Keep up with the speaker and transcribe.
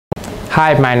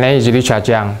Hi, my name is Richard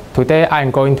Jiang. Today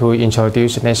I'm going to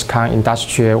introduce NEXCOM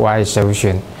Industrial Wireless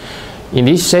Solution. In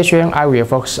this session, I will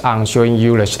focus on showing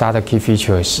you the starter key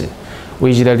features.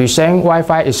 With the recent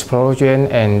Wi-Fi explosion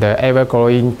and the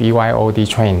ever-growing BYOD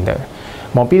trend,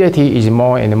 mobility is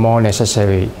more and more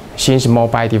necessary since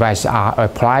mobile devices are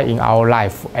applied in our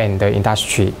life and the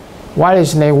industry.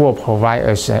 Wireless network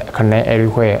provides us connect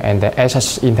everywhere and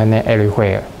access internet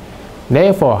everywhere.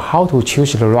 Therefore, how to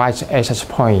choose the right access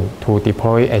point to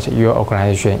deploy at your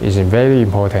organization is very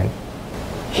important.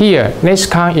 Here,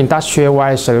 NEXCOM Industrial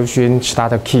Wireless Solution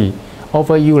Starter Key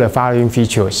offers you the following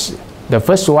features. The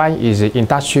first one is the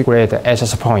industry-grade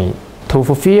access point. To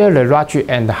fulfill the rugged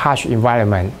and harsh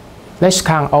environment,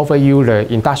 NEXCOM offers you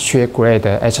the industrial-grade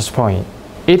access point.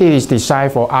 It is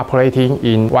designed for operating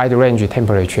in wide range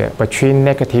temperature between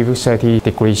 -30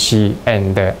 degrees C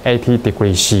and 80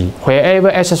 degrees C, wherever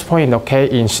access point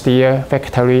located in steel,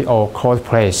 factory, or cold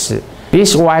place.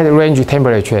 This wide range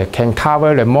temperature can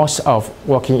cover the most of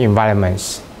working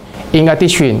environments. In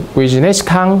addition, with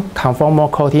NEXCOM Conformal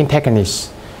coating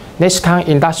techniques, NEXCOM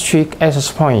industrial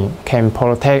access point can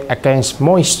protect against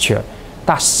moisture,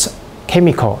 dust,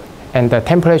 chemical, and the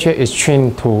temperature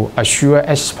extreme to assure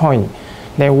access point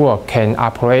network can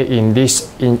operate in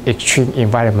this extreme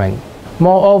environment.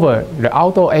 Moreover, the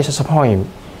outdoor access point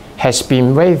has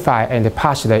been verified and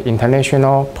passed the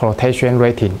International Protection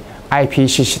Rating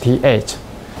IP68.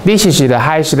 This is the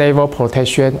highest level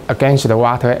protection against the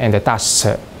water and the dust.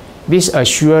 This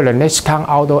assures the NEXCOM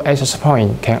outdoor access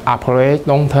point can operate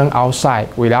long-term outside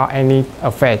without any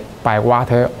effect by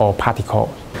water or particles.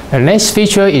 The next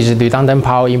feature is redundant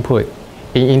power input.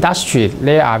 In industry,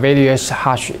 there are various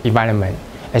harsh environments,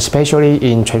 especially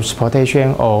in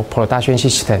transportation or production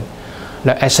system.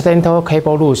 The accidental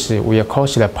cable loss will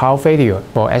cause the power failure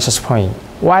for access point.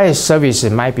 Wireless service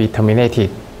might be terminated.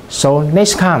 So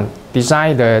NEXCOM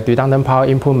designed the redundant power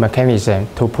input mechanism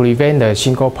to prevent the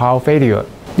single power failure.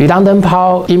 Redundant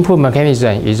power input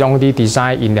mechanism is only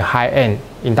designed in the high-end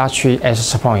industry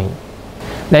access point.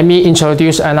 Let me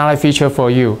introduce another feature for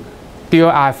you,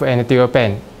 dual RF and dual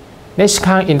band.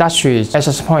 NEXCOM Industry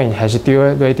access point has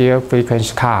dual radio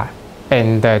frequency card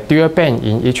and the dual band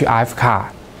in each RF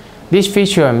card. This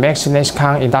feature makes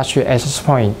NEXCOM Industry access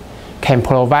point can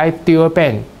provide dual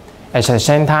band at the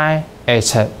same time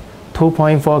as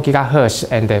 2.4 GHz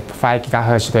and 5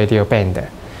 GHz radio band.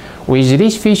 With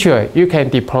this feature, you can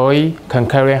deploy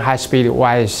concurrent high-speed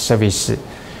wireless service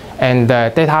and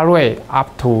the data rate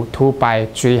up to 2 by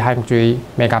 300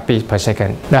 megabits per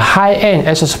second. The high-end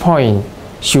access point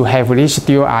should have this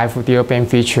dual RF dual band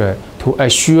feature to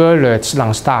assure the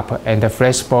non-stop and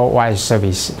flexible wireless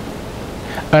service.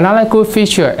 Another good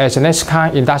feature as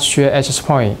NEXCOM Industrial Access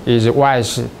Point is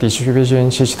wireless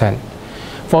distribution system.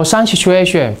 For some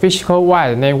situations, physical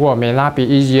wireless network may not be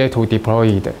easier to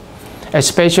deploy,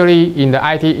 especially in the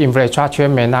IT infrastructure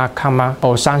may not come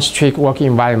or some strict working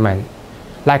environment,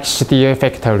 like steel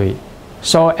factory.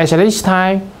 So at this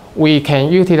time, we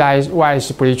can utilize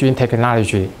wireless bridging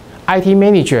technology. IT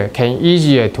manager can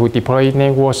easier to deploy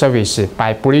network service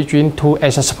by bridging two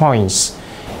access points.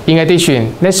 In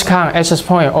addition, NEXCOM access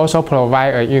point also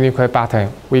provide a unique button.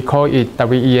 We call it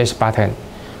WES button.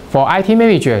 For IT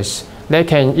managers, they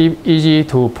can easy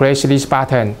to press this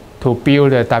button to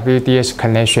build a WDS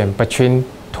connection between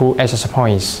two access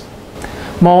points.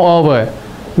 Moreover,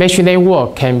 mesh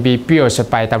network can be built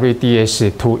by WDS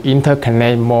to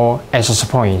interconnect more access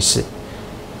points.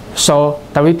 So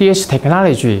WDS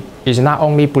technology is not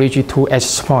only bridge two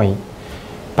access points,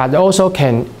 but also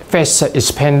can fast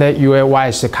expand your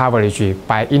wireless coverage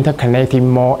by interconnecting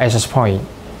more access points.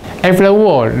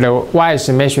 Afterward, the wireless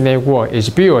mesh network is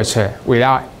built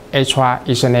without extra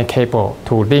Ethernet cable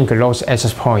to link those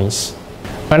access points.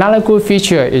 Another good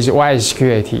feature is wireless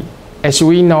security. As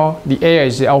we know, the air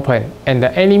is open and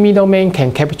any middleman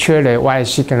can capture the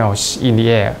wireless signals in the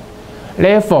air.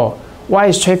 Therefore,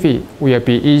 wireless traffic will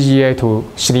be easier to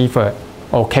decipher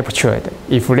or captured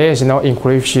if there is no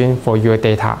encryption for your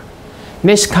data.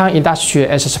 NEXCOM Industrial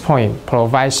Access Point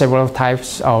provides several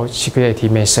types of security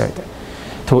methods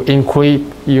to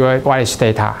encrypt your wireless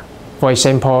data. For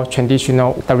example,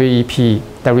 traditional WEP,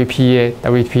 WPA,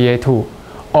 WPA2,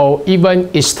 or even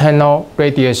external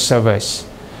radio servers.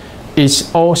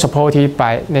 It's all supported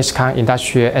by NEXCOM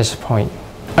Industrial Access Point.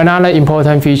 Another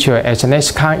important feature as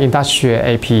NEXCOM Industrial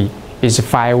AP is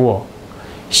Firewall.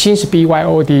 Since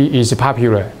BYOD is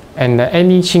popular and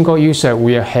any single user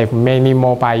will have many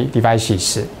mobile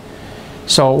devices,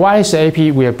 so wireless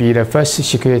AP will be the first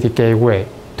security gateway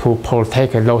to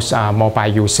protect those mobile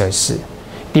users.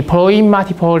 Deploying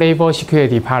multiple level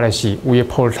security policy will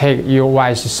protect your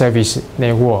wireless service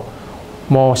network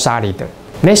more solid.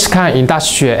 NEXCOM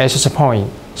industrial access point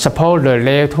support the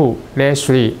Layer 2, Layer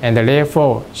 3, and the Layer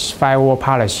 4 firewall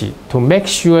policy to make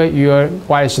sure your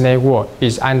wireless network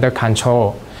is under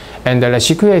control and the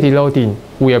security loading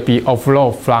will be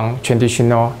offloaded from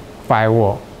traditional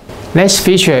firewall. Next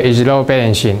feature is load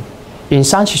balancing. In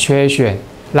some situations,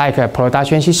 like a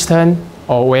production system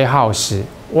or warehouse,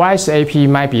 wireless AP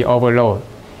might be overloaded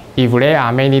if there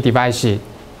are many devices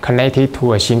connected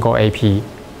to a single AP,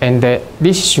 and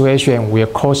this situation will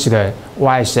cause the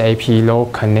wireless AP low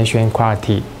connection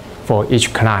quality for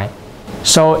each client.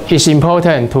 So it's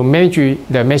important to manage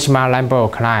the maximum number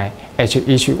of clients at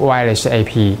each wireless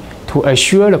AP to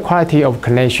assure the quality of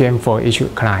connection for each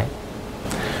client.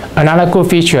 Another good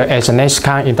feature as a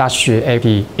NEXCOM industrial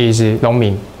AP is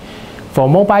roaming. For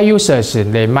mobile users,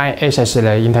 they might access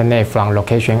the internet from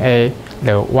location A,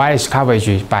 the wireless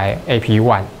coverage by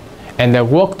AP1,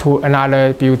 and walk to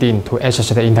another building to access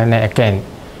the internet again.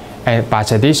 But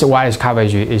this wireless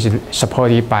coverage is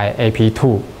supported by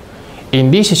AP2.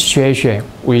 In this situation,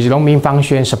 with roaming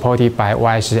function supported by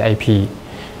wireless AP,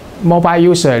 mobile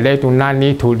users they do not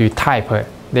need to retype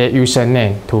their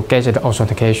username to get the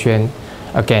authentication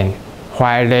again,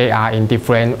 while they are in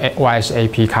different wireless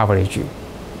AP coverage.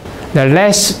 The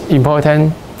last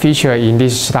important feature in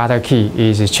this starter key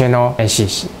is channel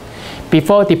access.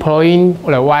 Before deploying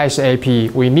the wireless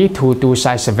AP, we need to do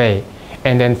site survey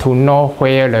and then to know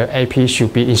where the AP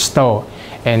should be installed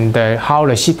and how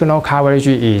the signal coverage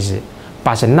is.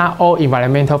 But not all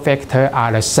environmental factors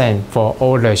are the same for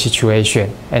all the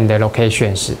situations and the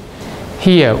locations.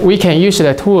 Here, we can use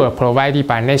the tool provided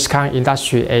by NEXCOM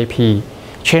Industrial AP,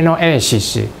 Channel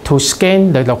Analysis, to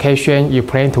scan the location you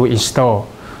plan to install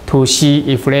to see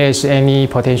if there is any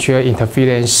potential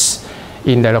interference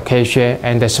in the location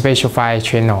and the specified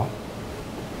channel.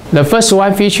 The first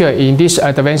one feature in this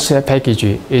advanced package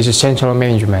is central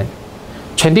management.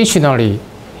 Traditionally,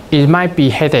 it might be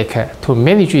a headache to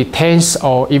manage tens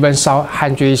or even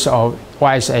hundreds of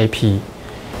wireless AP.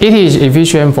 It is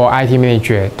efficient for IT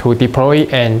manager to deploy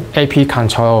an AP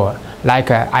controller like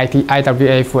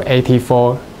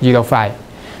IWF8405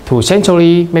 to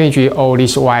centrally manage all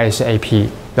these wireless AP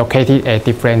located at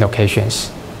different locations.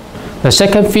 The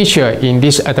second feature in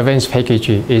this advanced package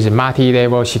is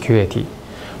multi-level security.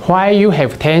 While you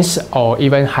have tens or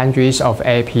even hundreds of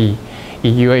AP in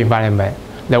your environment,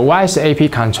 the wireless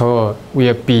AP controller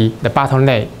will be the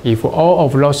bottleneck if all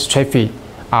of those traffic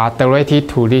are directed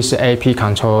to this AP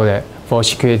controller for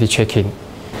security checking.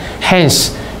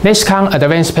 Hence, NEXCOM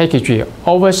advanced package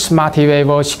offers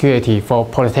multi-level security for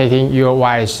protecting your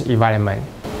wireless environment.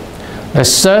 The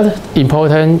third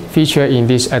important feature in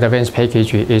this advanced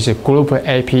package is group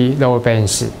AP load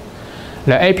balance.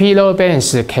 The AP load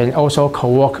balance can also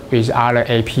co-work with other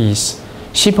APs,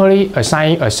 simply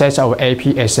assigning a set of AP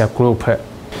as a group.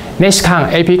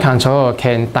 NEXCOM AP controller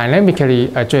can dynamically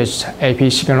adjust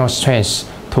AP signal strength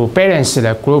to balance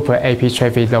the group AP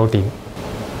traffic loading.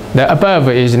 The above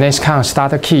is NEXCOM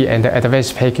starter key and the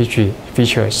advanced package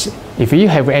features. If you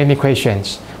have any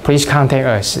questions, please contact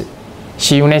us.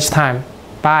 See you next time.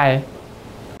 Bye.